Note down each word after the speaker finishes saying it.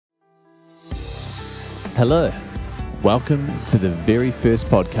Hello. Welcome to the very first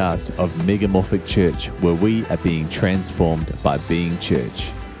podcast of Megamorphic Church, where we are being transformed by being church.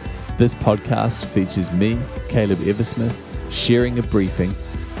 This podcast features me, Caleb Eversmith, sharing a briefing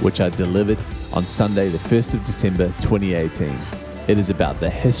which I delivered on Sunday, the 1st of December 2018. It is about the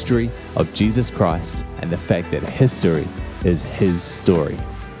history of Jesus Christ and the fact that history is his story.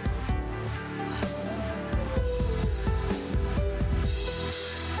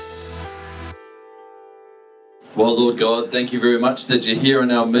 Well, Lord God, thank you very much that you're here in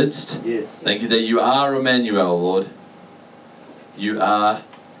our midst. Yes. Thank you that you are Emmanuel, Lord. You are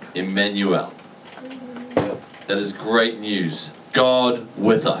Emmanuel. That is great news. God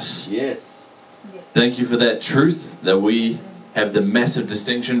with us. Yes. Thank you for that truth, that we have the massive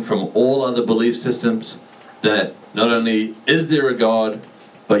distinction from all other belief systems, that not only is there a God,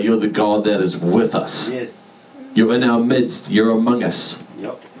 but you're the God that is with us. Yes. You're in our midst. You're among us.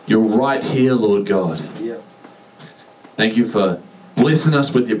 Yep. You're right here, Lord God. Yep. Thank you for blessing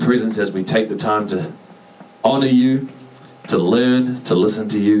us with your presence as we take the time to honor you, to learn, to listen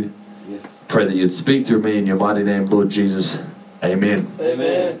to you. Yes. Pray that you'd speak through me in your mighty name, Lord Jesus. Amen.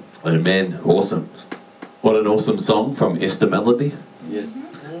 Amen. Amen. Awesome. What an awesome song from Esther Melody.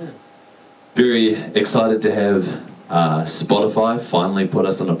 Yes. Very excited to have Spotify finally put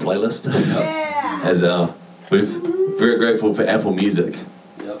us on a playlist. As we're very grateful for Apple Music,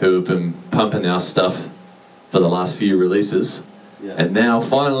 who have been pumping our stuff for the last few releases. Yeah. And now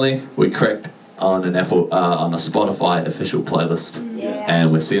finally we cracked on an on a Spotify official playlist.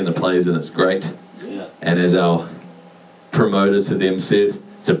 And we're seeing the plays and it's great. Yeah. And as our promoter to them said,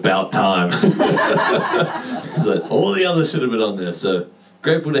 it's about time. So all the others should have been on there. So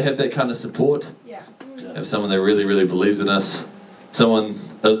grateful to have that kind of support. Have someone that really, really believes in us. Someone,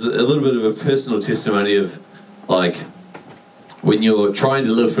 there's a little bit of a personal testimony of, like, when you're trying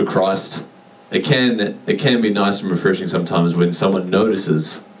to live for Christ, it can be nice and refreshing sometimes when someone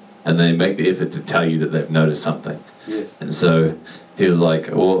notices and they make the effort to tell you that they've noticed something. Yes. And so he was like,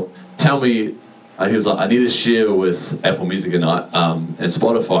 well, tell me, he was like, I need to share with Apple Music and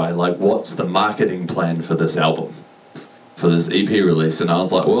Spotify, like, what's the marketing plan for this album, for this EP release? And I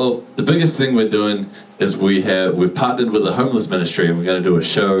was like, well, the biggest thing we're doing is we've partnered with a homeless ministry and we're going to do a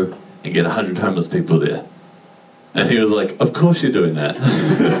show and get 100 homeless people there. And he was like, of course you're doing that.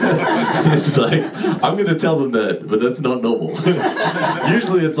 It's like, I'm going to tell them that, but that's not normal.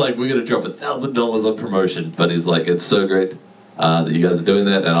 Usually it's like, we're going to drop $1,000 on promotion. But he's like, it's so great that you guys are doing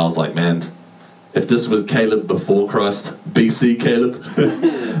that. And I was like, man, if this was Caleb before Christ, BC Caleb,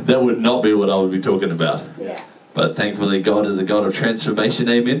 that would not be what I would be talking about. Yeah. But thankfully, God is a God of transformation,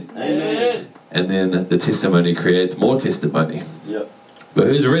 amen? Amen. And then the testimony creates more testimony. Yep. But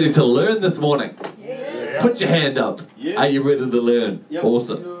who's ready to learn this morning? Put your hand up. Yeah. Are you ready to learn? Yep.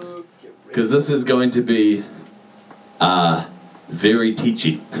 Awesome. Because this is going to be very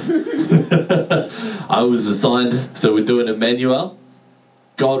teachy. I was assigned, so we're doing Emmanuel.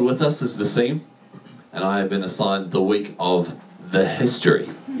 God with us is the theme. And I have been assigned the week of the history.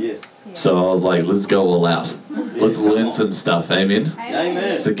 Yes. So I was like, let's go all out. Let's learn some stuff. Amen.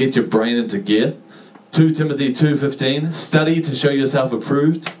 Amen. So get your brain into gear. 2 Timothy 2:15. Study to show yourself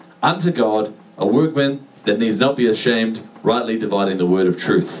approved unto God, a workman that needs not be ashamed, rightly dividing the word of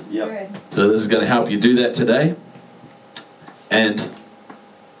truth. Yep. So this is going to help you do that today. And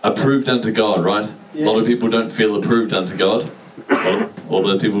approved unto God, right? Yeah. A lot of people don't feel approved unto God.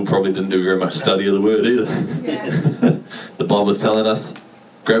 Although people probably didn't do very much study of the word either. Yes. The Bible's telling us,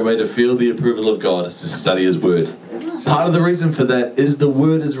 great way to feel the approval of God is to study his word. Part of the reason for that is the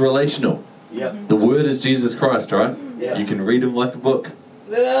word is relational. Yep. The word is Jesus Christ, right? Yeah. You can read him like a book.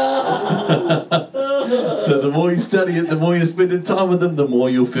 So the more you study it, the more you're spending time with him, the more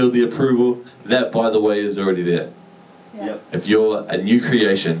you'll feel the approval. That, by the way, is already there. Yep. If you're a new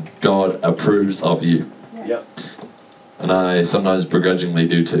creation, God approves of you. Yep. And I sometimes begrudgingly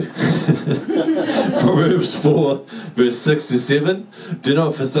do too. Proverbs 4, verse 6 to 7. Do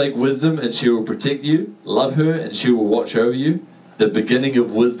not forsake wisdom, and she will protect you. Love her, and she will watch over you. The beginning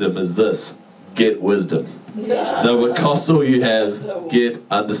of wisdom is this: get wisdom. Though it costs all you have, get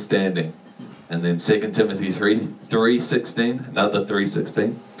understanding. And then 2 Timothy 3:16, another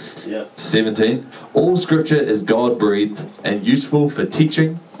 3:16 Yep. to 17. All scripture is God-breathed and useful for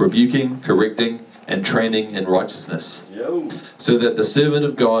teaching, rebuking, correcting, and training in righteousness, Yo. so that the servant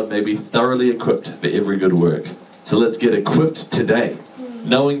of God may be thoroughly equipped for every good work. So let's get equipped today,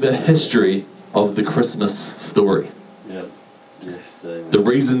 knowing the history of the Christmas story. Yep. Yes. Amen. The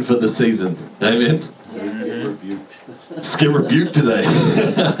reason for the season. Amen. Let's get rebuked. Let's get rebuked today.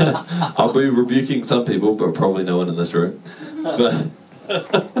 I'll be rebuking some people, but probably no one in this room. But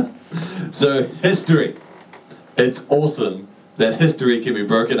so, history. it's awesome that history can be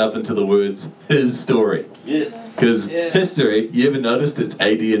broken up into the words his story. Yes. Because history, you ever noticed it's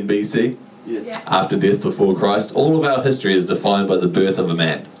AD and BC? Yes. After death, before Christ. All of our history is defined by the birth of a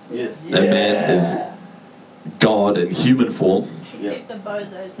man. Yes. That man is God in human form. Except the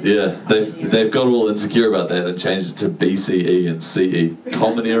bozos. Yeah, they've got all insecure about that and changed it to BCE and CE.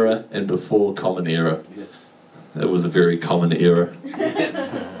 Common era and before common era. Yes. It was a very common era.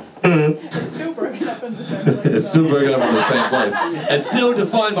 Yes. It's still broken up in the same place. It's still broken up in the same place. It's still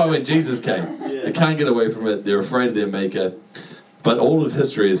defined by when Jesus came. Yeah. They can't get away from it. They're afraid of their maker. But all of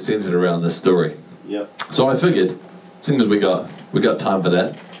history is centered around this story. Yep. So I figured, seeing as we got time for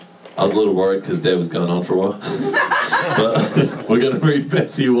that, I was a little worried because Dad was going on for a while. But we're going to read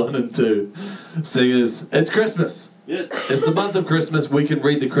Matthew 1 and 2. Seeing as it's Christmas. Yes. It's the month of Christmas. We can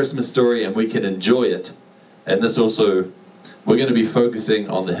read the Christmas story and we can enjoy it. And this also, we're going to be focusing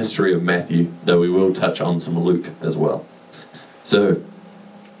on the history of Matthew, though we will touch on some Luke as well. So,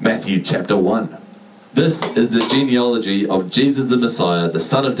 Matthew chapter 1. This is the genealogy of Jesus the Messiah, the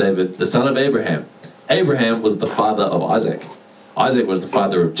son of David, the son of Abraham. Abraham was the father of Isaac. Isaac was the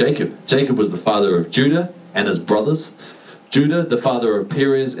father of Jacob. Jacob was the father of Judah and his brothers. Judah, the father of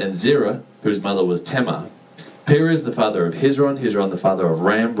Perez and Zerah, whose mother was Tamar. Perez, the father of Hezron. Hezron, the father of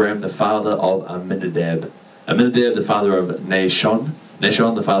Ram. Ram, the father of Amminadab. Amminadab, the father of Nahshon.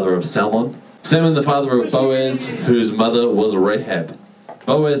 Nahshon, the father of Salmon. Salmon, the father of Boaz, whose mother was Rahab.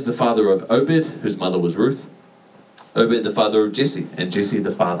 Boaz, the father of Obed, whose mother was Ruth. Obed, the father of Jesse, and Jesse,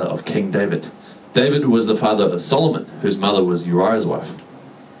 the father of King David. David was the father of Solomon, whose mother was Uriah's wife.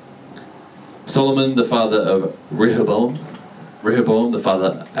 Solomon, the father of Rehoboam. Rehoboam, the father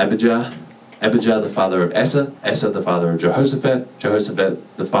of Abijah. Abijah, the father of Asa. Asa, the father of Jehoshaphat.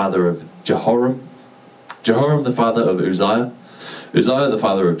 Jehoshaphat, the father of Jehoram. Jehoram, the father of Uzziah. Uzziah, the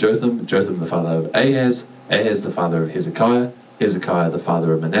father of Jotham. Jotham, the father of Ahaz. Ahaz, the father of Hezekiah. Hezekiah, the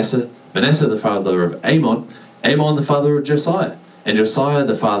father of Manasseh. Manasseh, the father of Amon. Amon, the father of Josiah. And Josiah,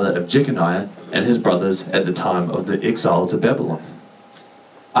 the father of Jeconiah and his brothers at the time of the exile to Babylon.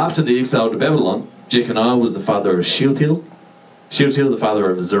 After the exile to Babylon, Jeconiah was the father of Shealtiel. Shealtiel, the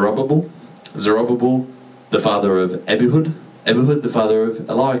father of Zerubbabel. Zerubbabel, the father of Abihud. Abihud, the father of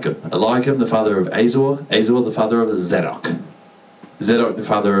Eliakim. Eliakim, the father of Azor. Azor, the father of Zadok. Zadok, the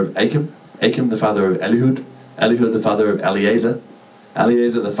father of Achim. Achim, the father of Elihud. Elihud, the father of Eleazar.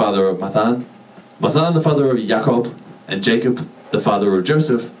 Eleazar, the father of Mathan. Mathan, the father of Jacob. And Jacob, the father of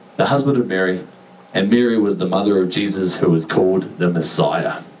Joseph, the husband of Mary. And Mary was the mother of Jesus, who is called the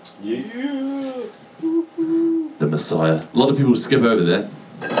Messiah. Yeah. The Messiah. A lot of people skip over that.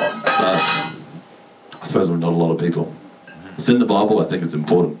 But I suppose not a lot of people. It's in the Bible. I think it's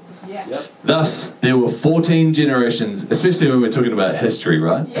important. Yeah. Yep. Thus, there were 14 generations, especially when we're talking about history,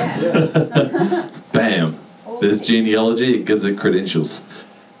 right? Yeah. Bam. There's genealogy. It gives it credentials.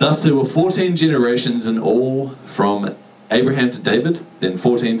 Thus, there were 14 generations in all from Abraham to David, then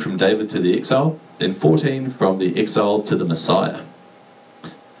 14 from David to the exile, then 14 from the exile to the Messiah.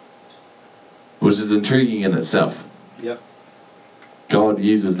 Which is intriguing in itself. Yep. God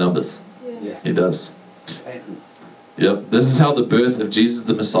uses numbers. Yes. He does. Patterns. Yep. This is how the birth of Jesus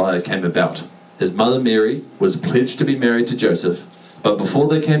the Messiah came about. His mother Mary was pledged to be married to Joseph, but before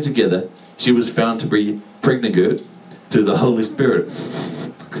they came together, she was found to be pregnant through the Holy Spirit.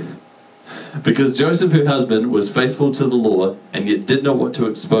 Because Joseph, her husband, was faithful to the law and yet did not want to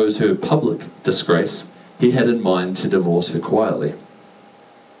expose her public disgrace, he had in mind to divorce her quietly.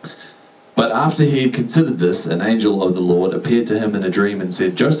 But after he had considered this, an angel of the Lord appeared to him in a dream and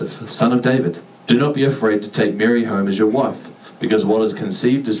said, Joseph, son of David, do not be afraid to take Mary home as your wife, because what is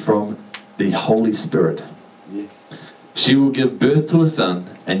conceived is from the Holy Spirit. Yes. She will give birth to a son,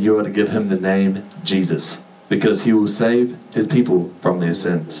 and you are to give him the name Jesus, because he will save his people from their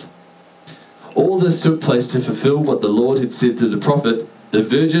sins. All this took place to fulfill what the Lord had said through the prophet, the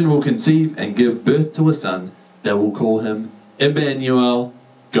virgin will conceive and give birth to a son. They will call him Emmanuel,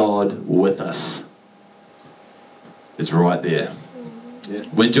 God with us. It's right there.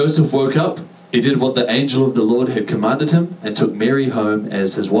 Yes. When Joseph woke up, he did what the angel of the Lord had commanded him and took Mary home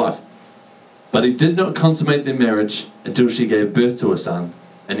as his wife. But he did not consummate their marriage until she gave birth to a son,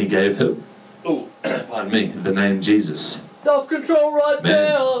 and he gave him, pardon me, the name Jesus. Self-control right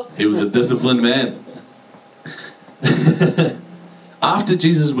Man, he was a disciplined man. After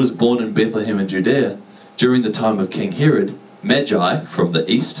Jesus was born in Bethlehem in Judea, during the time of King Herod, Magi from the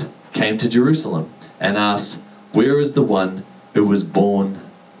east came to Jerusalem and asked, where is the one who was born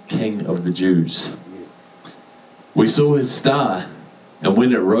King of the Jews? Yes. We saw his star, and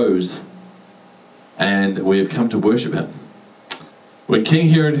when it rose, and we have come to worship him. When King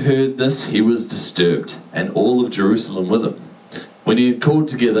Herod heard this, he was disturbed, and all of Jerusalem with him. When he had called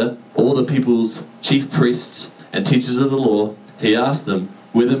together all the people's chief priests and teachers of the law, he asked them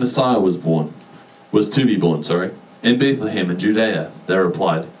where the Messiah was to be born. In Bethlehem in Judea, they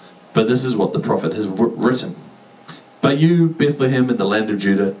replied, "For this is what the prophet has written. But you, Bethlehem in the land of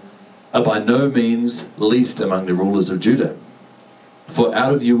Judah, are by no means least among the rulers of Judah. For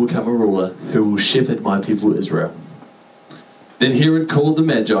out of you will come a ruler who will shepherd my people Israel." Then Herod called the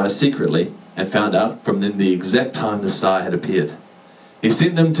Magi secretly and found out from them the exact time the star had appeared. He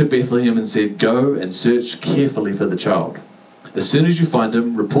sent them to Bethlehem and said, "Go and search carefully for the child. As soon as you find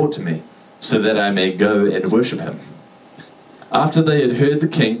him, report to me, so that I may go and worship him." After they had heard the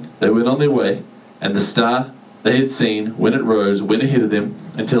king, they went on their way, and the star they had seen, when it rose, went ahead of them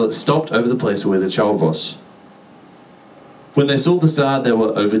until it stopped over the place where the child was. When they saw the star, they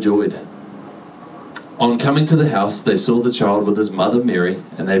were overjoyed. On coming to the house, they saw the child with his mother Mary,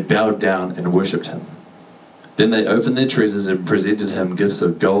 and they bowed down and worshipped him. Then they opened their treasures and presented him gifts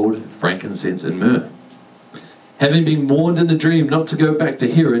of gold, frankincense, and myrrh. Having been warned in a dream not to go back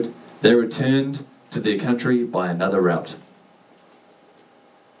to Herod, they returned to their country by another route.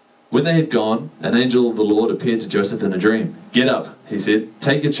 When they had gone, an angel of the Lord appeared to Joseph in a dream. "Get up," he said,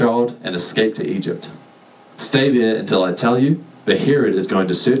 "take your child and escape to Egypt. Stay there until I tell you, but Herod is going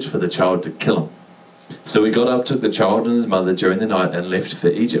to search for the child to kill him." So he got up, took the child and his mother during the night, and left for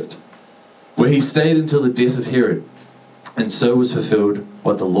Egypt, where he stayed until the death of Herod. And so was fulfilled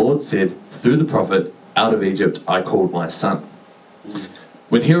what the Lord said through the prophet, "Out of Egypt I called my son."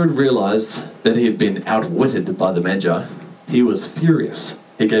 When Herod realized that he had been outwitted by the Magi, he was furious.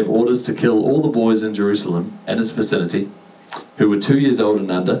 He gave orders to kill all the boys in Jerusalem and its vicinity who were 2 years old and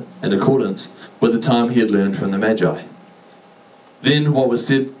under, in accordance with the time he had learned from the Magi. Then what was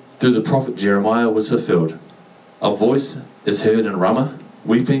said through the prophet Jeremiah was fulfilled. "A voice is heard in Ramah,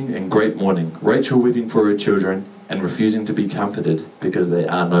 weeping and great mourning, Rachel weeping for her children and refusing to be comforted because they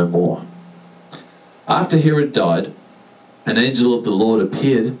are no more." After Herod died, an angel of the Lord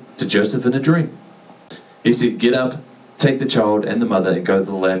appeared to Joseph in a dream. He said, "Get up, take the child and the mother and go to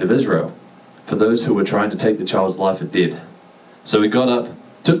the land of Israel, for those who were trying to take the child's life are dead." So he got up,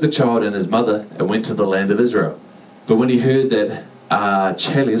 took the child and his mother, and went to the land of Israel. But when he heard that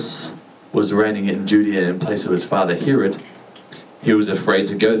Archelaus was reigning in Judea in place of his father Herod, he was afraid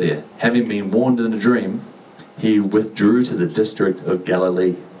to go there. Having been warned in a dream, he withdrew to the district of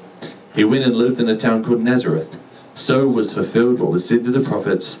Galilee. He went and lived in a town called Nazareth. So was fulfilled what was said to the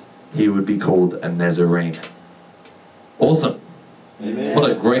prophets, he would be called a Nazarene. Awesome. Amen. What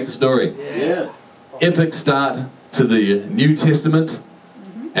a great story. Yeah. Epic start to the New Testament,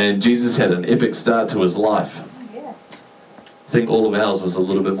 and Jesus had an epic start to his life. Yes. I think all of ours was a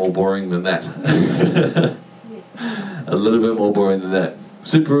little bit more boring than that. Yes. A little bit more boring than that.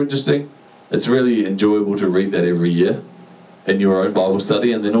 Super interesting. It's really enjoyable to read that every year in your own Bible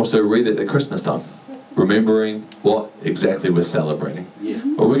study, and then also read it at Christmas time, remembering what exactly we're celebrating. Yes.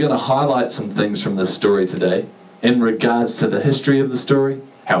 Well, we're going to highlight some things from this story today in regards to the history of the story,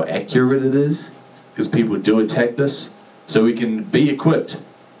 how accurate it is, because people do attack this, so we can be equipped,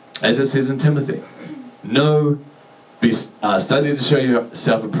 as it says in Timothy. Study to show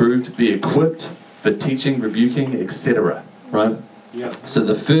yourself approved, be equipped for teaching, rebuking, etc. Right? Yeah. So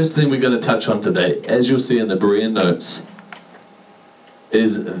the first thing we're going to touch on today, as you'll see in the Berean notes,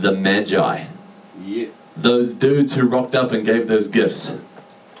 is the Magi. Yeah. Those dudes who rocked up and gave those gifts.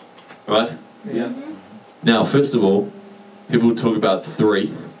 Right? Yeah. Now, first of all, people talk about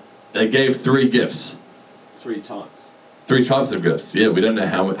three. They gave 3 gifts. 3 times. 3 types of gifts. Yeah, we don't know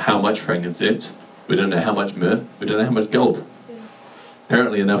how much frankincense. We don't know how much myrrh. We don't know how much gold.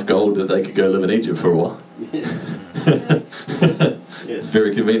 Apparently enough gold that they could go live in Egypt for a while. Yes. It's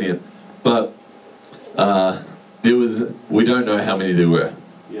very convenient. But we don't know how many there were.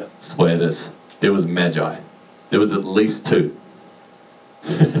 Yeah. That's the way it is. There was Magi. There was at least 2.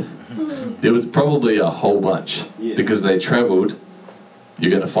 There was probably a whole bunch. Yes. Because they travelled.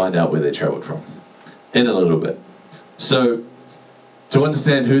 You're going to find out where they travelled from in a little bit. So, to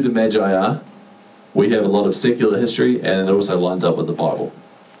understand who the Magi are, we have a lot of secular history, and it also lines up with the Bible.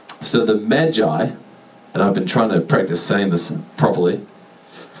 So the Magi, and I've been trying to practice saying this properly,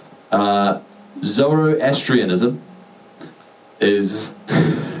 Zoroastrianism is...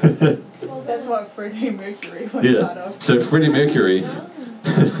 Well, that's what Freddie Mercury was part Yeah, of. so Freddie Mercury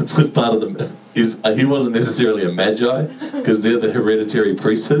was part of the... he wasn't necessarily a Magi, because they're the hereditary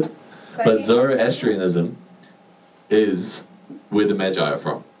priesthood, but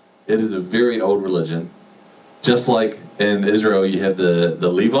just like in Israel, you have the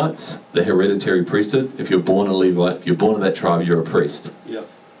Levites, the hereditary priesthood. If you're born a Levite, if you're born in that tribe, you're a priest. Yep.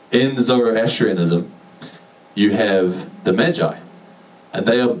 In Zoroastrianism, you have the Magi, and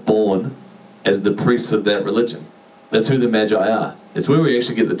they are born as the priests of that religion. That's who the Magi are. It's where we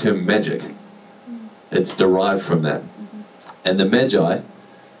actually get the term magic. It's derived from that. And the Magi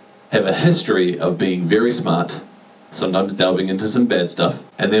have a history of being very smart, sometimes delving into some bad stuff.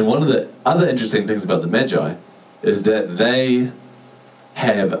 And then one of the other interesting things about the Magi is that they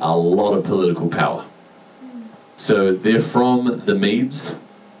have a lot of political power. So they're from the Medes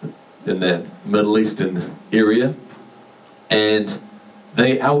in that Middle Eastern area, and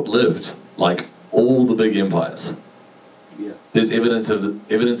they outlived like all the big empires. Yeah. There's evidence of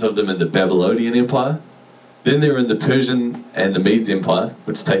them in the Babylonian Empire. Then they're in the Persian and the Medes Empire,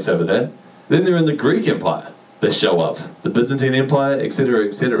 which takes over there. Then they're in the Greek Empire. They show up. The Byzantine Empire, etc.,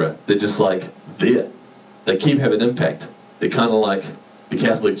 etc. They're just like there. They keep having impact. They're kind of like the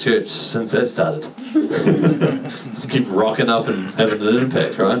Catholic Church since that started. Just keep rocking up and having an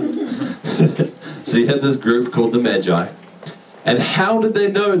impact, right? So you had this group called the Magi. And how did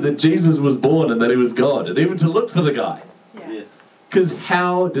they know that Jesus was born and that he was God? And even to look for the guy. Yes. Because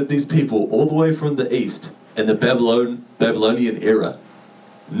how did these people all the way from the east in the Babylonian era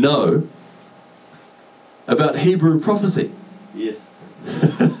know about Hebrew prophecy? Yes.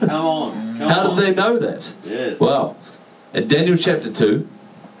 Come on. How did they know that? Yes. Well, in Daniel chapter 2,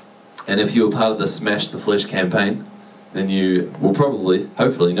 and if you were part of the Smash the Flesh campaign, then you will probably,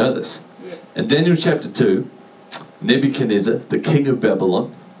 hopefully know this. Yeah. In Daniel chapter 2, Nebuchadnezzar, the king of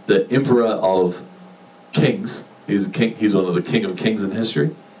Babylon, the emperor of kings, he's one of the king of kings in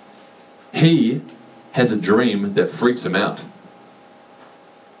history, he has a dream that freaks him out.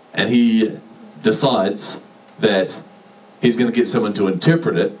 And he decides that he's going to get someone to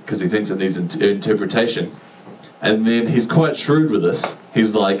interpret it because he thinks it needs interpretation. And then he's quite shrewd with this.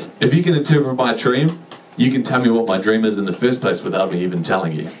 He's like, if you can interpret my dream, you can tell me what my dream is in the first place without me even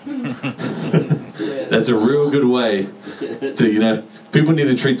telling you. That's a real good way to, people need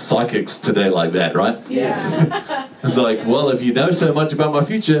to treat psychics today like that, right? Yeah. It's like, well, if you know so much about my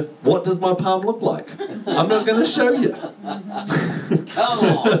future, what does my palm look like? I'm not going to show you. Come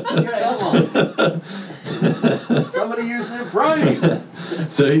on. Somebody use their brain.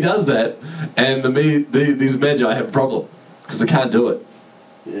 So he does that, and these Magi have a problem because they can't do it.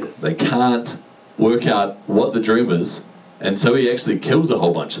 Yes. They can't work out what the dream is, and so he actually kills a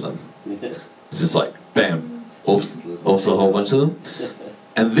whole bunch of them. Yes. It's just like, bam, offs a whole bunch of them.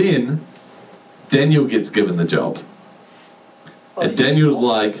 And then Daniel gets given the job. And Daniel's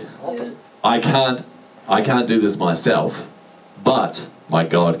like, Yes. I can't do this myself, but my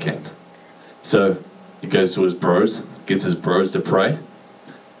God can. So he goes to his bros, gets his bros to pray,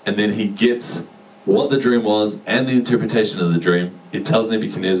 and then he gets what the dream was and the interpretation of the dream. He tells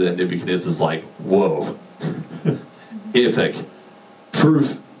Nebuchadnezzar, and Nebuchadnezzar's like, whoa, epic.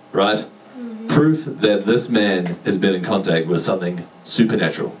 Proof, right? Proof that this man has been in contact with something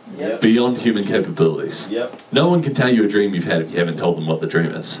supernatural, Yep. beyond human capabilities. Yep. No one can tell you a dream you've had if you haven't told them what the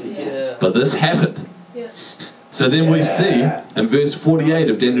dream is. Yeah. But this happened. Yeah. So then we see in verse 48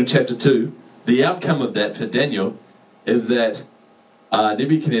 of Daniel chapter 2, the outcome of that for Daniel is that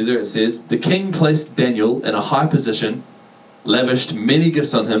Nebuchadnezzar, it says, the king placed Daniel in a high position, lavished many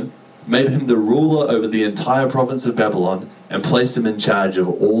gifts on him, made him the ruler over the entire province of Babylon, and placed him in charge of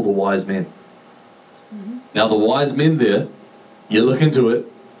all the wise men. Now the wise men there, you look into it,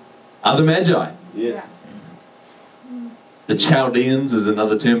 are the Magi. Yes. The Chaldeans is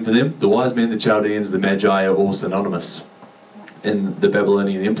another term for them. The wise men, the Chaldeans, the Magi are all synonymous in the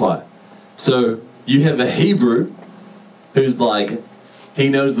Babylonian Empire. So you have a Hebrew who's like, he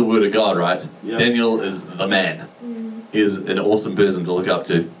knows the word of God, right? Yeah. Daniel is the man. He is an awesome person to look up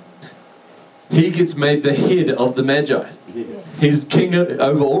to. He gets made the head of the Magi. Yes. He's king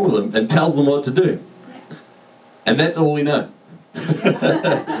over all of them and tells them what to do. And that's all we know.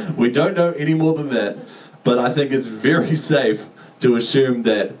 We don't know any more than that. But I think it's very safe to assume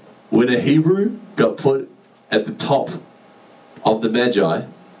that when a Hebrew got put at the top of the Magi,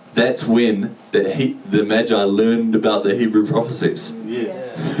 that's when the Magi learned about the Hebrew prophecies.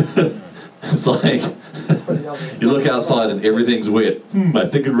 Yes. It's like, you look outside and everything's wet. I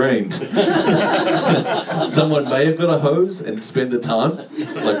think it rained. Someone may have got a hose and spent the time,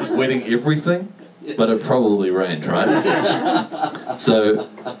 like, wetting everything, but it probably rained, right? So,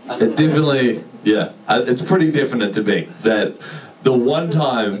 it definitely, it's pretty definite to me that the one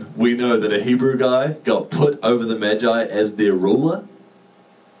time we know that a Hebrew guy got put over the Magi as their ruler,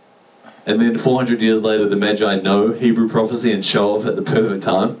 and then 400 years later the Magi know Hebrew prophecy and show off at the perfect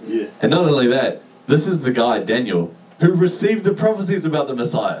time. Yes. And not only that, this is the guy, Daniel, who received the prophecies about the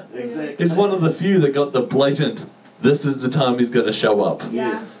Messiah. Exactly. He's one of the few that got the blatant, this is the time he's going to show up.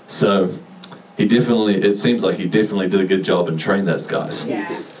 Yes. So it seems like he definitely did a good job and trained those guys. Yeah.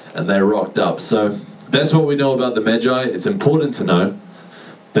 Yes. And they rocked up. So that's what we know about the Magi. It's important to know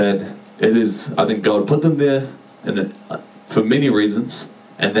that it is, I think God put them there for many reasons,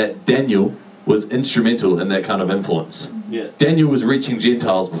 and that Daniel was instrumental in that kind of influence. Yeah. Daniel was reaching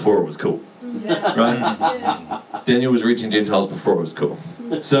Gentiles before it was cool, Yeah. right? Yeah. Daniel was reaching Gentiles before it was cool.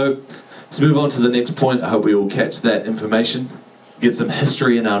 So let's move on to the next point. I hope we all catch that information. Get some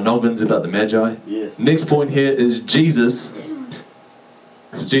history in our noggins about the Magi. Yes. Next point here is Jesus,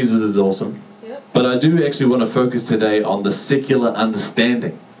 because Jesus is awesome. Yep. But I do actually want to focus today on the secular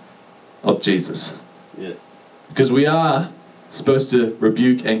understanding of Jesus. Yes. Because we are supposed to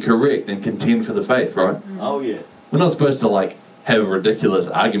rebuke and correct and contend for the faith, right? Oh yeah. We're not supposed to have ridiculous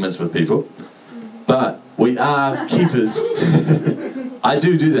arguments with people, but we are keepers. I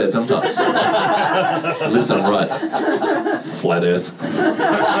do that sometimes. Unless I'm right. Flat Earth.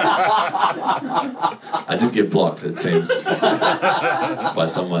 I did get blocked, it seems, by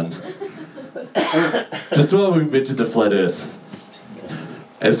someone. Just while we mentioned the Flat Earth,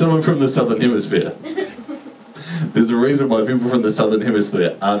 as someone from the Southern Hemisphere, there's a reason why people from the Southern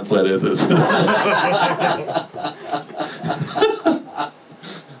Hemisphere aren't Flat Earthers.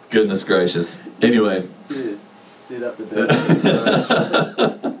 Goodness gracious. Anyway. Yes. Set up the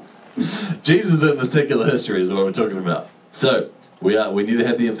Jesus in the secular history is what we're talking about. So we need to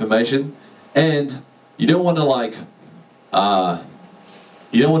have the information, and you don't want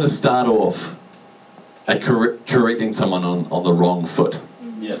to start off correcting someone on the wrong foot.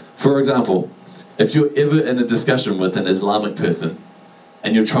 Yeah. For example, if you're ever in a discussion with an Islamic person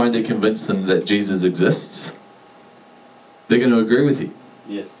and you're trying to convince them that Jesus exists, they're going to agree with you.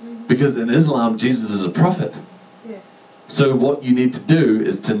 Yes. Because in Islam, Jesus is a prophet. Yes. So what you need to do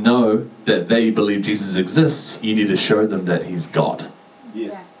is to know that they believe Jesus exists. You need to show them that he's God.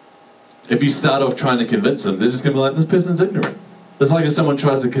 Yes. If you start off trying to convince them, they're just going to be like, this person's ignorant. It's like if someone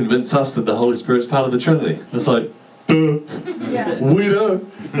tries to convince us that the Holy Spirit's part of the Trinity. It's like, duh, Yeah. we don't.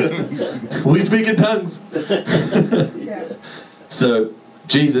 We speak in tongues. Yeah. So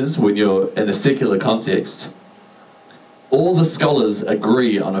Jesus, when you're in a secular context, all the scholars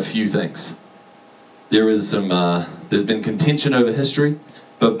agree on a few things. There's been contention over history,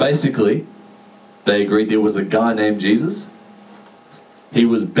 but basically, they agreed there was a guy named Jesus. He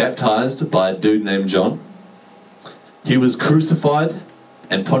was baptized by a dude named John. He was crucified,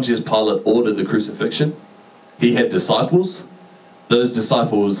 and Pontius Pilate ordered the crucifixion. He had disciples. Those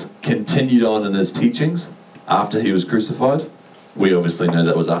disciples continued on in his teachings after he was crucified. We obviously know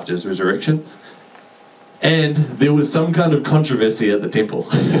that was after his resurrection. And there was some kind of controversy at the temple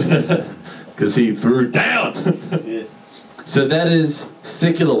because he threw down. Yes. So that is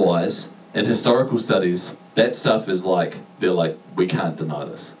secular-wise and historical studies. That stuff is they're like, we can't deny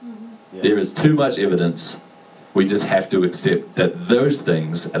this. Yeah. There is too much evidence. We just have to accept that those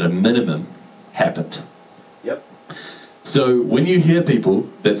things, at a minimum, happened. Yep. So when you hear people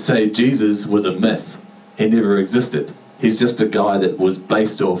that say Jesus was a myth, he never existed. He's just a guy that was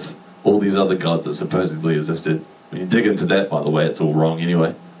based off all these other gods that supposedly existed. When you dig into that, by the way, it's all wrong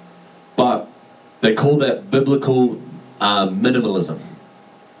anyway. But they call that biblical minimalism.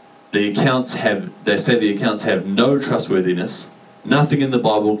 They say the accounts have no trustworthiness. Nothing in the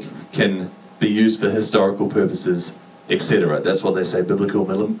Bible can be used for historical purposes, etc. That's what they say biblical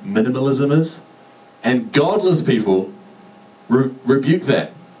minimalism is. And godless people rebuke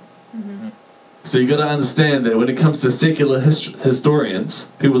that. So you got to understand that when it comes to secular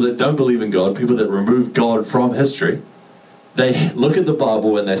historians, people that don't believe in God, people that remove God from history, they look at the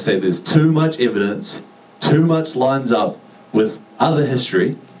Bible and they say there's too much evidence, too much lines up with other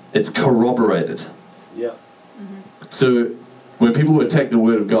history, it's corroborated. Yep. So when people attack the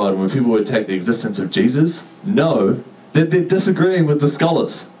Word of God, when people attack the existence of Jesus, know that they're disagreeing with the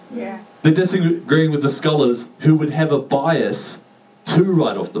scholars. Yeah. They're disagreeing with the scholars who would have a bias to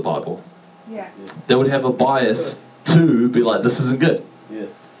write off the Bible. Yeah. They would have a bias to be like, this isn't good.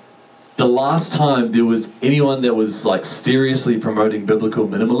 Yes. The last time there was anyone that was seriously promoting biblical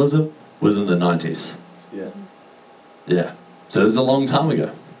minimalism was in the 90s. Yeah. Yeah. So this is a long time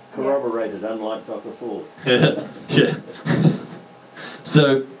ago. Corroborated, unlike Dr. Ford. Yeah.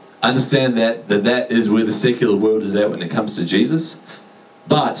 So understand that is where the secular world is at when it comes to Jesus.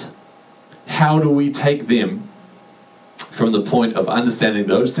 But how do we take them from the point of understanding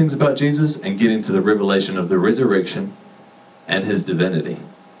those things about Jesus and getting to the revelation of the resurrection and his divinity?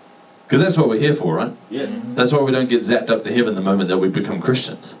 Because that's what we're here for, right? Yes. That's why we don't get zapped up to heaven the moment that we become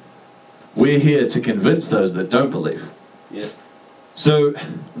Christians. we're here to convince those that don't believe. Yes. So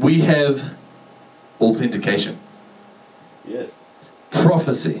we have authentication, Yes.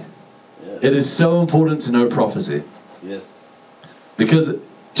 prophecy. Yes. It is so important to know prophecy Yes. because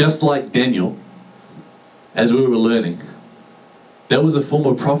just like Daniel, as we were learning, that was a form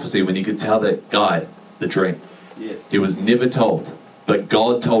of prophecy when you could tell that guy the dream. Yes. He was never told, but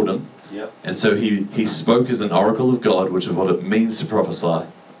God told him, Yep. and so he spoke as an oracle of God, which is what it means to prophesy.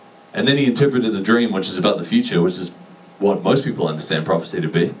 And then he interpreted a dream, which is about the future, which is what most people understand prophecy to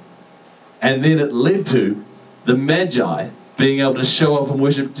be. And then it led to the Magi being able to show up and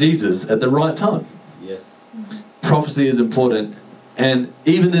worship Jesus at the right time. Yes. Prophecy is important, and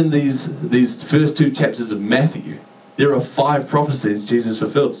even in these first 2 chapters of Matthew, there are 5 prophecies Jesus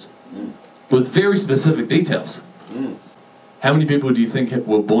fulfills with very specific details. How many people do you think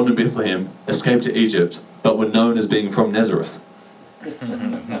were born in Bethlehem, escaped to Egypt, but were known as being from Nazareth?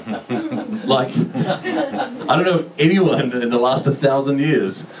 Like, I don't know if anyone in the last 1,000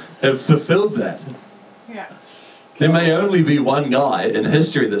 years have fulfilled that. Yeah. There may only be one guy in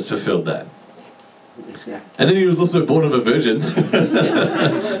history that's fulfilled that. And then he was also born of a virgin.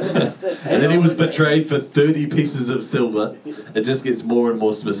 And then he was betrayed for 30 pieces of silver. It just gets more and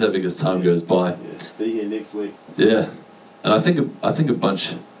more specific as time goes by. Yes. Be here next week. Yeah. And I think a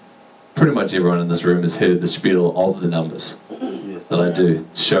bunch, pretty much everyone in this room has heard the spiel of the numbers Yes. that I do.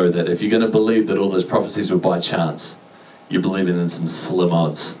 Show that if you're going to believe that all those prophecies were by chance, you're believing in some slim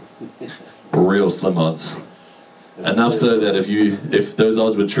odds. Real slim odds. Enough so that if those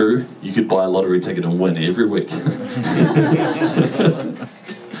odds were true, you could buy a lottery ticket and win every week.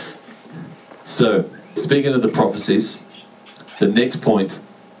 So, speaking of the prophecies, the next point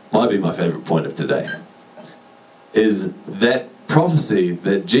might be my favorite point of today. Is that prophecy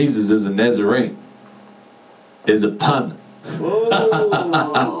that Jesus is a Nazarene is a pun.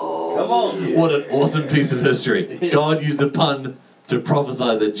 Oh, come on. What an awesome piece of history. God used a pun to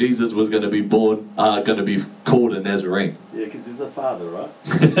prophesy that Jesus was going to be going to be called a Nazarene. Yeah, because he's a father, right?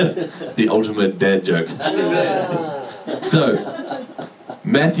 The ultimate dad joke. So,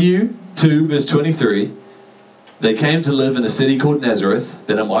 Matthew 2 verse 23, they came to live in a city called Nazareth,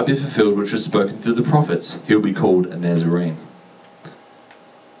 that it might be fulfilled which was spoken through the prophets, he'll be called a Nazarene.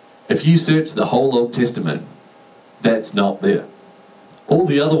 If you search the whole Old Testament, that's not there. All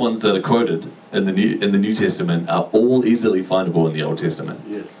the other ones that are quoted in the New Testament are all easily findable in the Old Testament.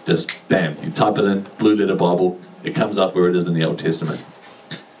 Yes. Just bam, you type it in, Blue Letter Bible, it comes up where it is in the Old Testament.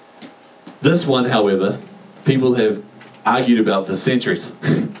 This one, however, people have argued about for centuries.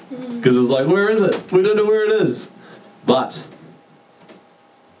 Because it's like, where is it? We don't know where it is. But,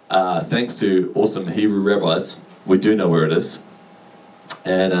 thanks to awesome Hebrew rabbis, we do know where it is.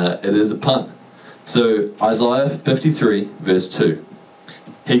 And it is a pun. So, Isaiah 53, verse 2.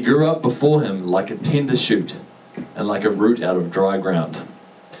 He grew up before him like a tender shoot, and like a root out of dry ground.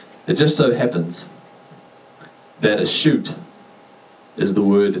 It just so happens that a shoot is the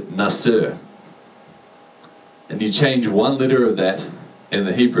word nasir. And you change one letter of that in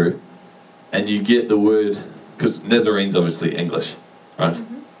the Hebrew, and you get the word, because Nazarene's obviously English, right?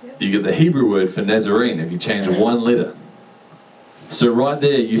 Yep. You get the Hebrew word for Nazarene if you change one letter. So right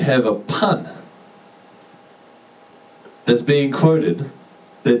there you have a pun that's being quoted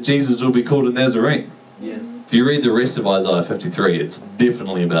that Jesus will be called a Nazarene. Yes. If you read the rest of Isaiah 53, it's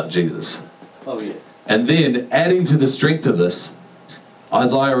definitely about Jesus. Oh, yeah. And then, adding to the strength of this,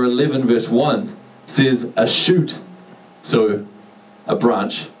 Isaiah 11 verse 1 says a shoot, so a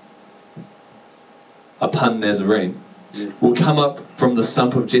branch, a pun Nazarene, Yes. will come up from the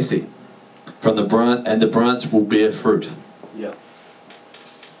stump of Jesse, from the branch, and the branch will bear fruit. Yep.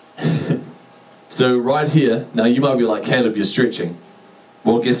 So right here, now you might be like, Caleb, you're stretching.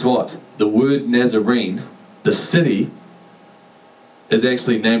 Well, guess what? The word Nazarene, the city, is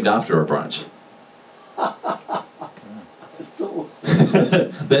actually named after a branch. It's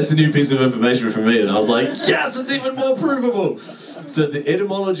awesome. That's a new piece of information for me, and I was like, yes, it's even more provable. So the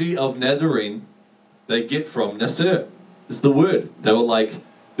etymology of Nazarene, they get from Nasir. It's the word. They were like,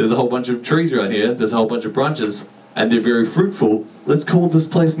 there's a whole bunch of trees around here, there's a whole bunch of branches, and they're very fruitful. Let's call this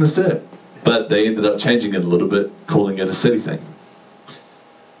place Nasir. But they ended up changing it a little bit, calling it a city thing.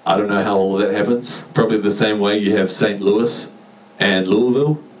 I don't know how all of that happens. Probably the same way you have St. Louis and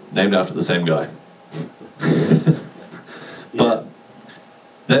Louisville, named after the same guy. But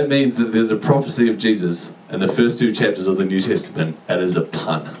that means that there's a prophecy of Jesus in the first 2 chapters of the New Testament, and it is a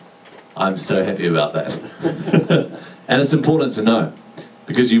pun. I'm so happy about that. And it's important to know,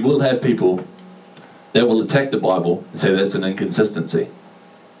 because you will have people that will attack the Bible and say that's an inconsistency.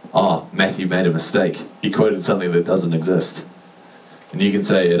 Oh, Matthew made a mistake. He quoted something that doesn't exist. And you can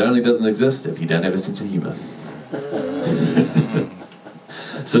say it only doesn't exist if you don't have a sense of humor.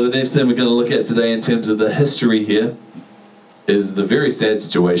 So the next thing we're going to look at today in terms of the history here is the very sad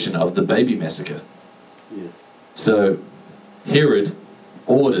situation of the baby massacre. Yes. So Herod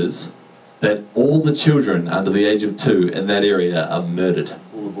orders that all the children under the age of 2 in that area are murdered.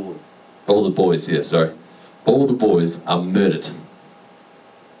 All the boys. All the boys, yeah, sorry. All the boys are murdered.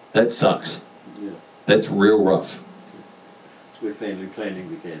 That sucks. Yeah. That's real rough. It's where family planning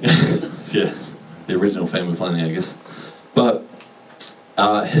began. Yeah, the original family planning, I guess. But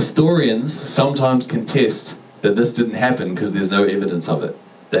historians sometimes contest that this didn't happen because there's no evidence of it.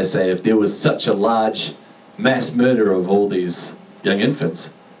 They say if there was such a large mass murder of all these young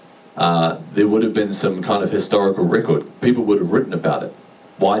infants, there would have been some kind of historical record. People would have written about it.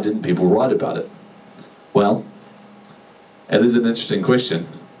 Why didn't people write about it? Well, it is an interesting question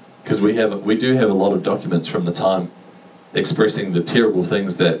because we do have a lot of documents from the time expressing the terrible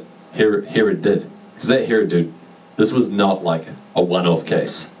things that Herod did. Because that Herod dude, this was not like a one-off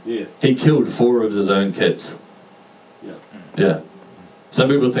case. Yes. He killed 4 of his own kids. Yeah. Yeah. Some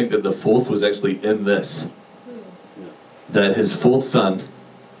people think that the 4th was actually in this. Yeah. That his 4th son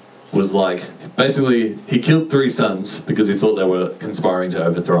was like, basically, he killed 3 sons because he thought they were conspiring to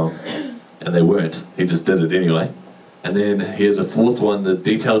overthrow him. And they weren't. He just did it anyway. And then he has a 4th one, the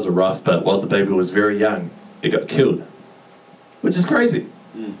details are rough, but while the baby was very young, it got killed. Which is crazy.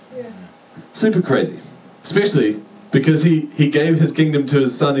 Yeah. Super crazy. Especially because he gave his kingdom to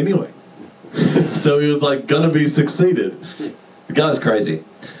his son anyway. So he was like, gonna be succeeded. Yes. The guy's crazy.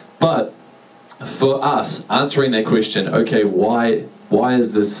 But for us, answering that question, okay, why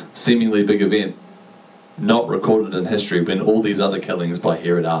is this seemingly big event not recorded in history when all these other killings by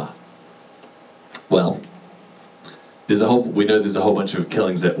Herod are? Well, we know there's a whole bunch of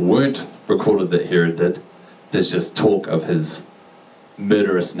killings that weren't recorded that Herod did. There's just talk of his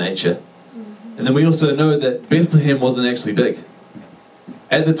murderous nature. And then we also know that Bethlehem wasn't actually big.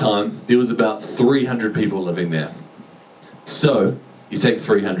 At the time, there was about 300 people living there. So, you take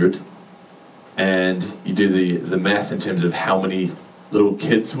 300 and you do the math in terms of how many little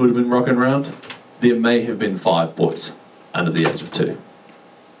kids would have been rocking around. There may have been 5 boys under the age of 2.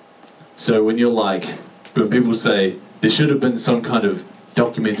 So when people say there should have been some kind of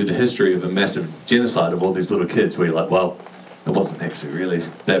documented history of a massive genocide of all these little kids, where you're like, well, it wasn't actually really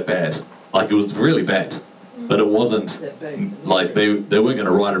that bad. Like, it was really bad, but it wasn't like they weren't going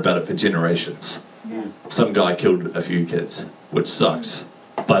to write about it for generations. Yeah. Some guy killed a few kids, which sucks,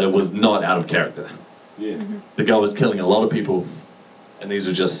 but it was not out of character. Yeah. The guy was killing a lot of people, and these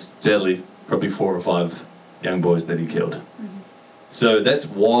were just, sadly, probably 4 or 5 young boys that he killed. So that's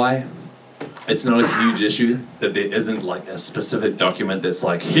why it's not a huge issue that there isn't like a specific document that's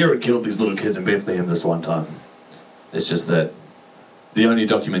like, Herod killed these little kids in Bethlehem this one time. It's just that the only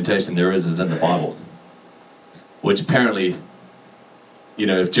documentation there is in the Bible. Which apparently,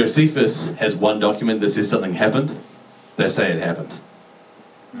 if Josephus has one document that says something happened, they say it happened.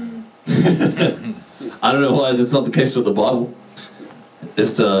 I don't know why that's not the case with the Bible.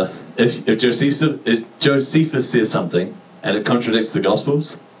 If Josephus says something and it contradicts the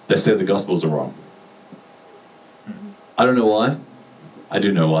Gospels, they say the Gospels are wrong. I don't know why. I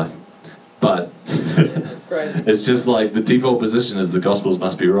do know why. But That's crazy. it's just like the default position is the Gospels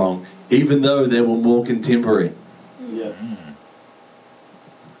must be wrong, even though they were more contemporary. Yeah.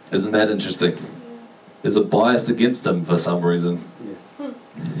 Isn't that interesting? There's a bias against them for some reason. Yes.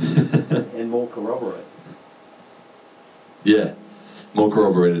 And more corroborate. Yeah, more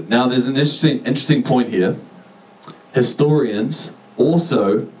corroborated. Now there's an interesting point here. Historians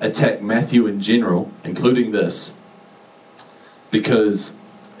also attack Matthew in general, including this, because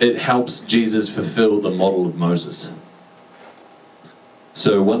it helps Jesus fulfill the model of Moses.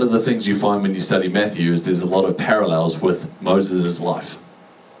 So one of the things you find when you study Matthew is there's a lot of parallels with Moses' life.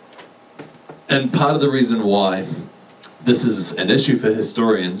 And part of the reason why this is an issue for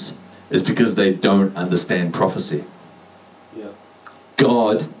historians is because they don't understand prophecy. Yeah.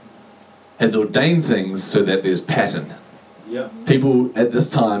 God has ordained things so that there's pattern. Yeah. People at this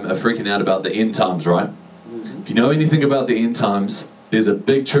time are freaking out about the end times, right? Mm-hmm. If you know anything about the end times, there's a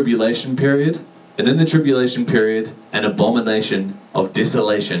big tribulation period, and in the tribulation period, an abomination of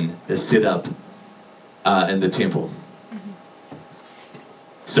desolation is set up in the temple.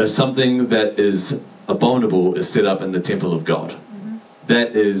 So something that is abominable is set up in the temple of God.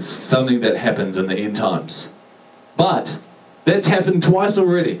 That is something that happens in the end times. But that's happened twice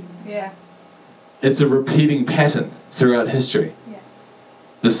already. Yeah. It's a repeating pattern throughout history. Yeah.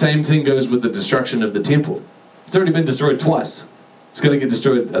 The same thing goes with the destruction of the temple. It's already been destroyed twice. It's going to get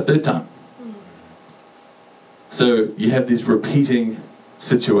destroyed a third time. So So you have these repeating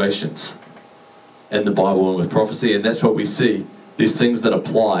situations in the Bible and with prophecy, and that's what we see. These things that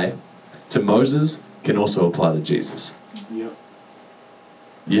apply to Moses can also apply to Jesus. Yep.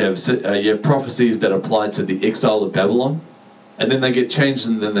 You have prophecies that apply to the exile of Babylon, and then they get changed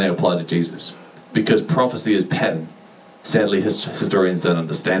and then they apply to Jesus. Because prophecy is pattern. Sadly, historians don't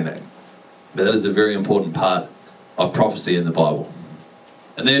understand that. But that is a very important part of prophecy in the Bible.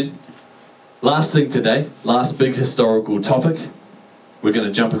 And then, last thing today, last big historical topic, we're going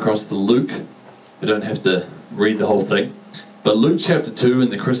to jump across to Luke. We don't have to read the whole thing. But Luke chapter 2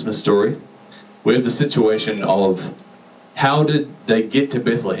 in the Christmas story, we have the situation of how did they get to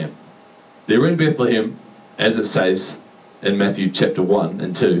Bethlehem? They're in Bethlehem, as it says in Matthew chapter 1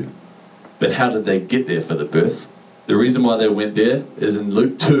 and 2, but how did they get there for the birth? The reason why they went there is in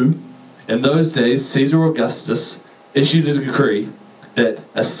Luke 2. In those days, Caesar Augustus issued a decree that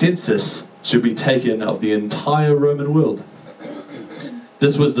a census should be taken of the entire Roman world.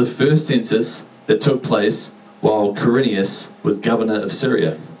 This was the first census that took place while Quirinius was governor of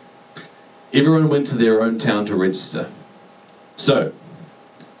Syria. Everyone went to their own town to register. So,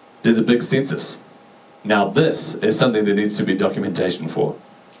 there's a big census. Now this is something there needs to be documentation for.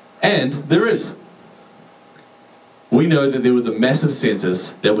 And there is. We know that there was a massive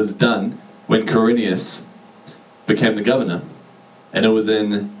census that was done when Quirinius became the governor. And it was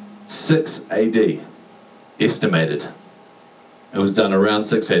in 6 AD, estimated. It was done around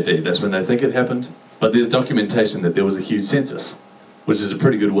 6 AD. That's when they think it happened. But there's documentation that there was a huge census, which is a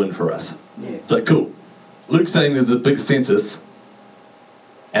pretty good win for us. Yes. It's like, cool. Luke's saying there's a big census,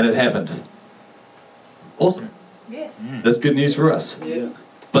 and it happened. Awesome. Yes. That's good news for us. Yeah.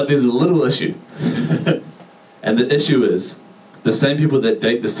 But there's a little issue. And the issue is, the same people that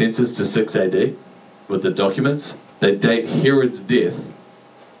date the census to 6 AD, with the documents, they date Herod's death,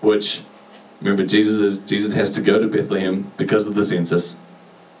 which, remember, Jesus has to go to Bethlehem because of the census,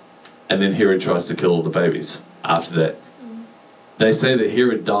 and then Herod tries to kill all the babies after that. They say that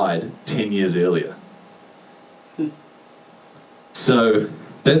Herod died 10 years earlier. So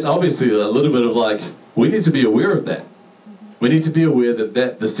that's obviously a little bit of like, we need to be aware of that. We need to be aware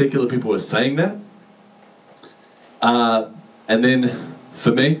that the secular people are saying that. And then,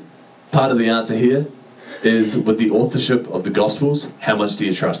 for me, part of the answer here is with the authorship of the Gospels, how much do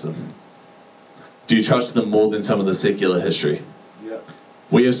you trust them? Do you trust them more than some of the secular history? Yeah.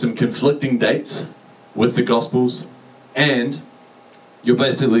 We have some conflicting dates with the Gospels, and you're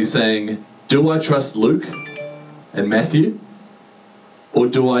basically saying, do I trust Luke and Matthew? Or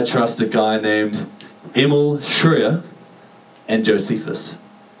do I trust a guy named Emil Schreier and Josephus?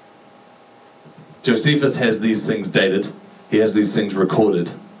 Josephus has these things dated. He has these things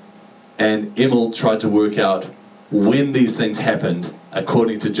recorded. And Emil tried to work out when these things happened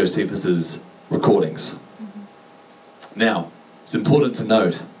according to Josephus's recordings. Now, it's important to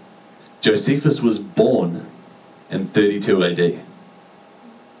note, Josephus was born in 32 AD.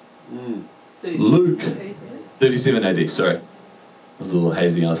 Mm. Luke, 37 AD, sorry. I was a little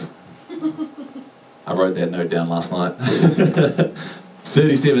hazy on it. I wrote that note down last night.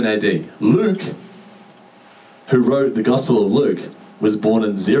 37 AD. Luke, who wrote the Gospel of Luke, was born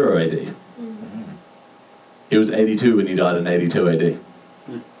in 0 AD. He was 82 when he died in 82 AD.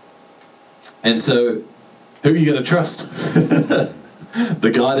 And so, who are you going to trust?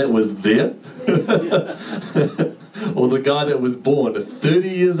 The guy that was there? Or the guy that was born 30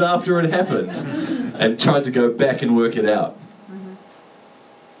 years after it happened and tried to go back and work it out?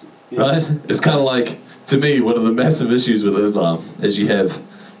 Right? It's kind of like, to me, one of the massive issues with Islam is you have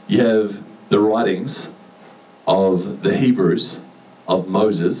the writings of the Hebrews, of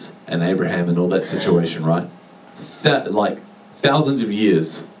Moses and Abraham and all that situation, right? Like thousands of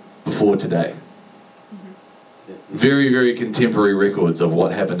years before today. Very, very contemporary records of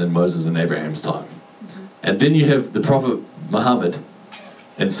what happened in Moses and Abraham's time. And then you have the Prophet Muhammad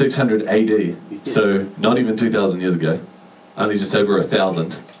in 600 AD, so not even 2,000 years ago, only just over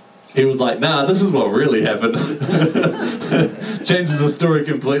 1,000. He was like, nah, this is what really happened. Changes the story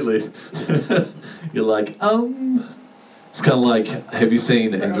completely. You're like, It's kind of like, have you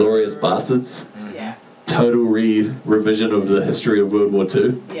seen Inglourious Bastards? Yeah. Total revision of the history of World War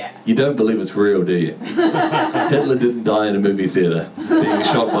II? Yeah. You don't believe it's real, do you? Hitler didn't die in a movie theatre, being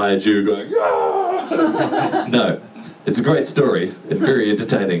shot by a Jew going, "Ah!" No. It's a great story and very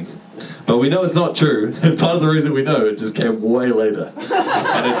entertaining. But we know it's not true, and part of the reason we know it just came way later.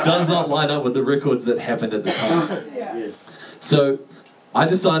 And it does not line up with the records that happened at the time. Yeah. Yes. So I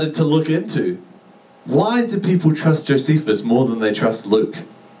decided to look into, why do people trust Josephus more than they trust Luke?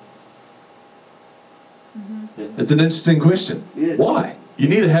 It's an interesting question. Yes. Why? You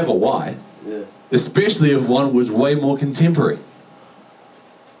need to have a why. Yeah. Especially if one was way more contemporary.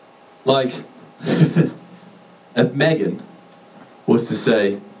 Like, if Megan was to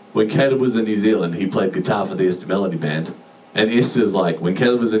say, when Caleb was in New Zealand, he played guitar for the Esther Melody Band, and Esther's like, when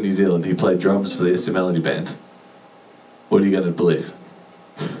Caleb was in New Zealand, he played drums for the Esther Melody Band, what are you going to believe?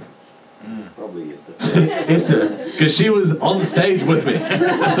 Probably Esther. Esther, because she was on stage with me.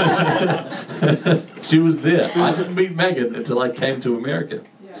 She was there. I didn't meet Megan until I came to America.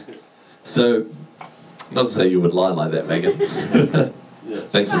 Yeah. So, not to say you would lie like that, Megan. Yeah.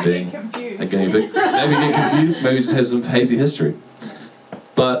 Thanks for Might being get confused. a guinea pig. Maybe get confused, maybe just have some hazy history.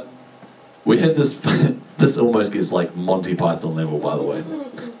 But we had this, this almost gets like Monty Python level, by the way.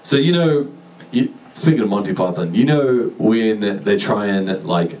 So speaking of Monty Python, you know when they try and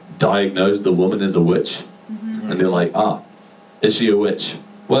like diagnose the woman as a witch? And they're like, is she a witch?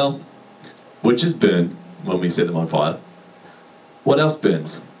 Well, witches burn when we set them on fire. What else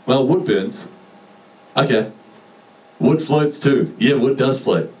burns? Well, wood burns. Okay. Wood floats too. Yeah, wood does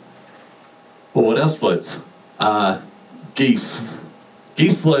float. Well, what else floats? Geese.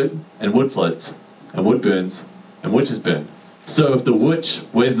 Geese float and wood floats. And wood burns and witches burn. So if the witch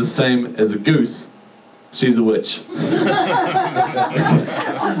weighs the same as a goose, she's a witch.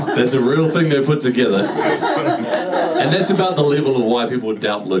 That's a real thing they put together. And that's about the level of why people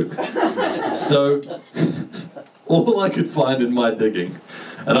doubt Luke. So, all I could find in my digging,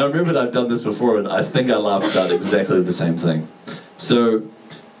 and I remembered I've done this before, and I think I laughed about exactly the same thing. So,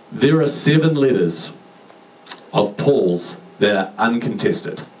 there are 7 letters of Paul's that are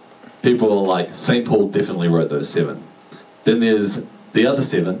uncontested. People are like, St. Paul definitely wrote those 7. Then there's the other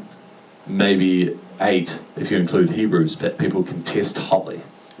 7, maybe 8 if you include Hebrews, that people contest hotly.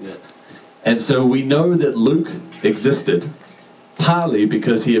 Yeah. And so we know that Luke existed partly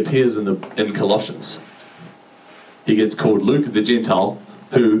because he appears in Colossians. He gets called Luke the Gentile,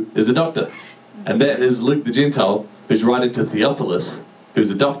 who is a doctor. And that is Luke the Gentile, who's writing to Theophilus,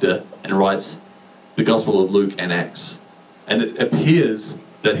 who's a doctor, and writes the Gospel of Luke and Acts. And it appears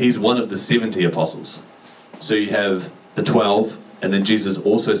that he's one of the 70 apostles. So you have the 12, and then Jesus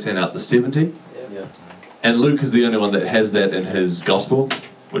also sent out the 70. Yeah. And Luke is the only one that has that in his Gospel,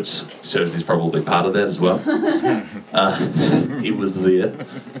 which shows he's probably part of that as well. He was there.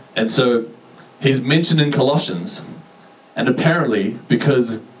 And so he's mentioned in Colossians, and apparently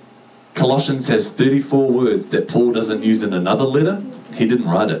because Colossians has 34 words that Paul doesn't use in another letter, he didn't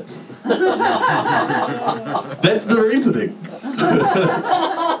write it. That's the reasoning.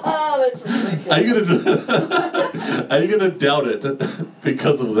 That's ridiculous. Are you gonna doubt it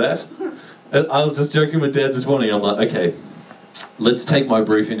because of that? I was just joking with Dad this morning. I'm like, okay, let's take my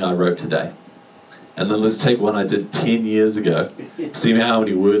briefing I wrote today, and then let's take one I did 10 years ago. See how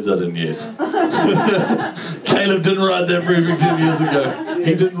many words I didn't use. Caleb didn't write that briefing 10 years ago.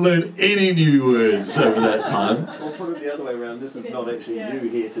 He didn't learn any new words over that time. Or put it the other way around, this is not actually you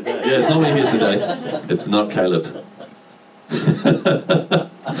here today. Yeah, it's not me here today. It's not Caleb.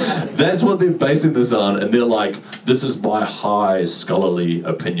 That's what they're basing this on, and they're like, this is my high scholarly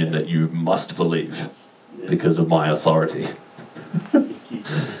opinion that you must believe because of my authority.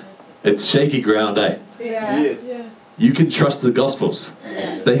 It's shaky ground, eh? Yeah. Yes. Yeah. You can trust the Gospels.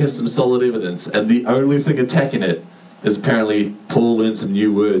 They have some solid evidence, and the only thing attacking it is apparently Paul learned some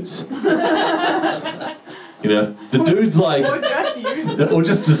new words. You know, the dude's like, Or just use it. or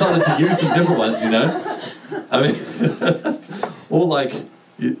just decided to use some different ones, you know? I mean, or like,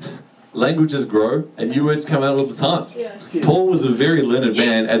 languages grow and new words come out all the time. Yeah. Paul was a very learned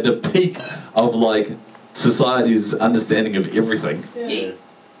man at the peak of like society's understanding of everything. Yeah.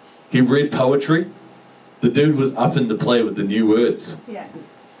 He read poetry. The dude was up in the play with the new words. Yeah.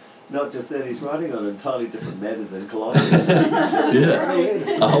 Not just that, he's writing on entirely different matters than Colossians.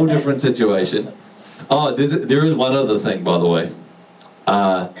 Yeah, a whole different situation. Oh, there is one other thing, by the way.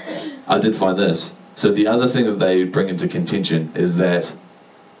 I did find this. So the other thing that they bring into contention is that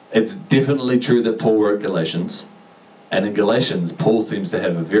it's definitely true that Paul wrote Galatians, and in Galatians, Paul seems to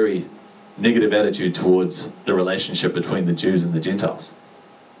have a very negative attitude towards the relationship between the Jews and the Gentiles.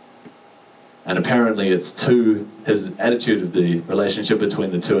 And apparently his attitude of the relationship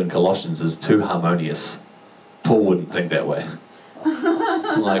between the two in Colossians is too harmonious. Paul wouldn't think that way.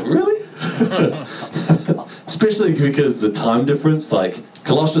 I'm like, really? Especially because the time difference, like,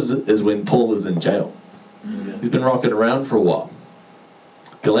 Colossians is when Paul is in jail. He's been rocking around for a while.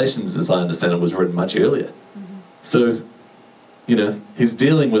 Galatians, as I understand it, was written much earlier. So, you know, he's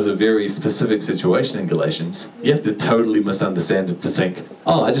dealing with a very specific situation in Galatians. You have to totally misunderstand it to think,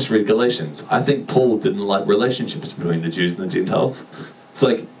 oh, I just read Galatians. I think Paul didn't like relationships between the Jews and the Gentiles. It's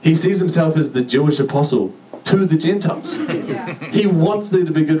like, he sees himself as the Jewish apostle to the Gentiles. Yeah. He wants there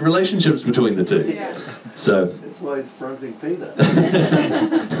to be good relationships between the two. Yeah. So, That's why he's fronting Peter.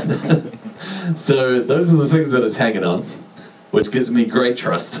 so those are the things that it's hanging on, which gives me great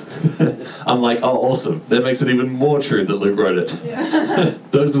trust. I'm like, oh, awesome. That makes it even more true that Luke wrote it. Yeah.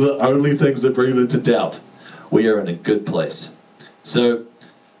 Those are the only things that bring it into doubt. We are in a good place. So,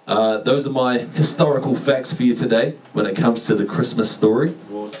 those are my historical facts for you today when it comes to the Christmas story.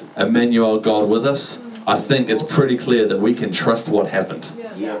 Awesome. Emmanuel, God with us. I think it's pretty clear that we can trust what happened.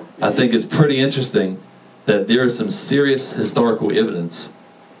 Yeah. I think it's pretty interesting that there is some serious historical evidence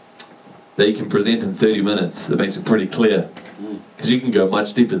that you can present in 30 minutes that makes it pretty clear. Because you can go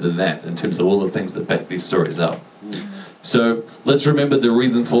much deeper than that in terms of all the things that back these stories up. So let's remember the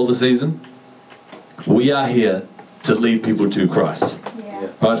reason for the season. We are here to lead people to Christ. Yeah.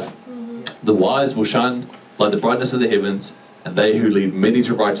 Right? The wise will shine like the brightness of the heavens, and they who lead many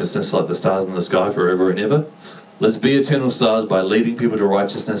to righteousness like the stars in the sky forever and ever. Let's be eternal stars by leading people to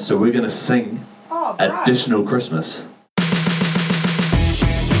righteousness. So we're going to sing Oh, right. Additional Christmas.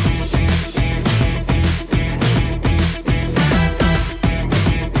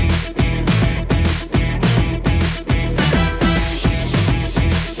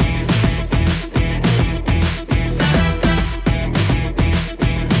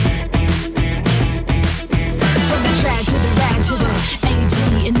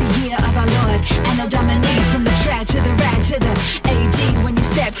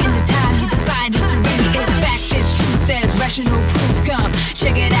 Rational proof, come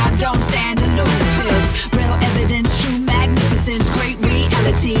check it out, don't stand aloof. There's real evidence, true magnificence, great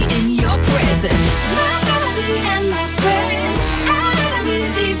reality in your presence. My family and my friends, our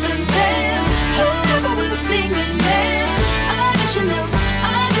enemies even them, whoever will sing amen. Additional,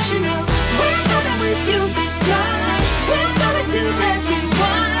 additional, we're coming with you this time. We'll tell it to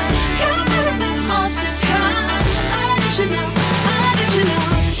everyone, compelling them all to come. Additional,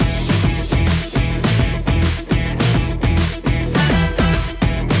 additional.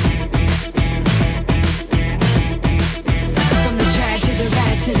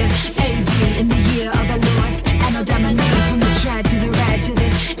 To the AD in the year of our Lord, Anno Domini. From the trad to the rad to the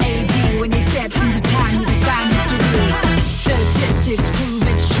AD. When you stepped into time, you define history. Statistics prove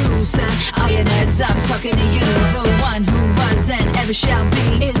it's true, son. All your nerds, I'm talking to you. The one who was and ever shall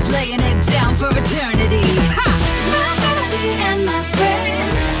be is laying it down for eternity. Ha! My family and my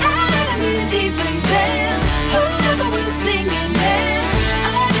friends, our enemies even them, whoever will sing amen.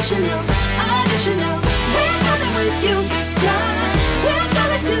 Additional, additional, we're coming with you this time. We'll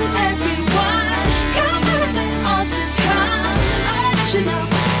tell it to everyone, compelling them all to come. Additional,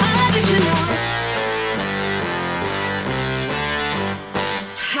 additional.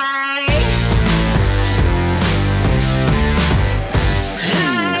 Hi.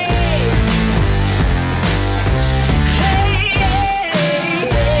 Hi. Hey.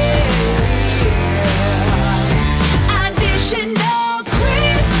 Additional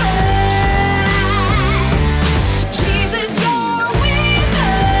Christmas. Jesus, you're with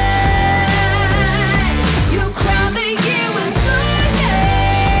us. You crown the year with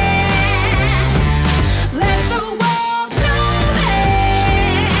goodness. Let the world know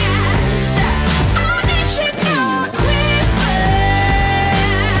this. Additional Christmas.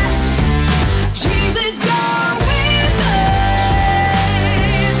 Jesus, you're with us.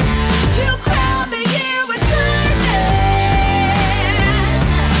 You crown the year with goodness.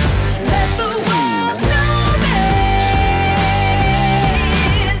 Let the world know this.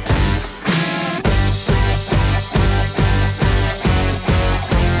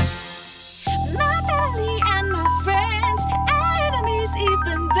 My family and my friends, our enemies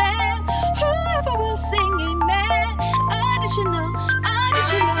even them, whoever will sing amen. Additional,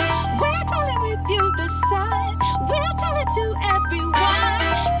 additional, we're dwelling with you this side. We'll tell it to everyone,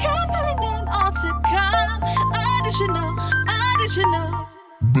 compelling them all to come. Additional, additional.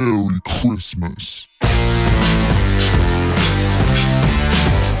 Merry Christmas.